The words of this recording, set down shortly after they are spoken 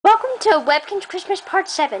to Webkinz Christmas Part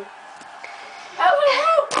 7.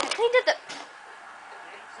 Oh, I cleaned up the...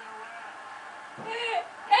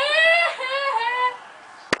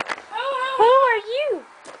 Who are you?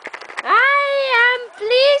 I am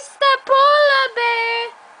Fleece the Polar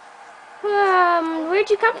Bear. Where'd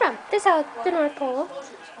you come from? This is the North Pole.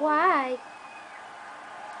 Why?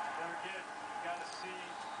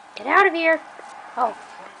 Get out of here. Oh.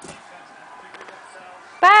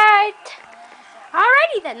 But...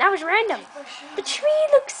 Alrighty then, that was random. The tree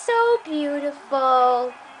looks so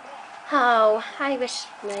beautiful. Oh, I wish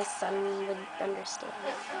my son would understand.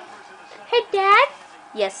 Hey, Dad?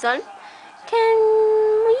 Yes, son? Can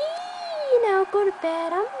we, go to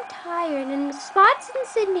bed? I'm tired. And Spots and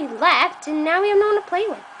Sydney left, and now we have no one to play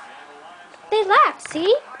with. They left,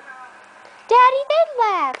 see? Daddy, they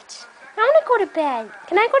left. I want to go to bed.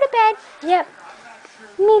 Can I go to bed? Yep.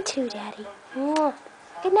 Me too, Daddy.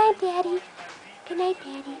 Good night, Daddy. Good night,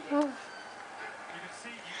 Daddy.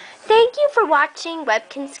 Thank you for watching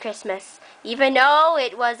Webkinz Christmas. Even though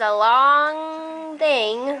it was a long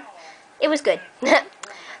thing, it was good.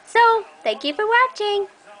 So, thank you for watching.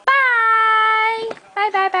 Bye! Bye,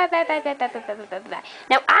 bye, bye, bye, bye, bye, bye, bye, bye, bye, bye, bye.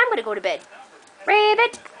 Now I'm going to go to bed.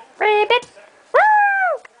 Ribbit, ribbit.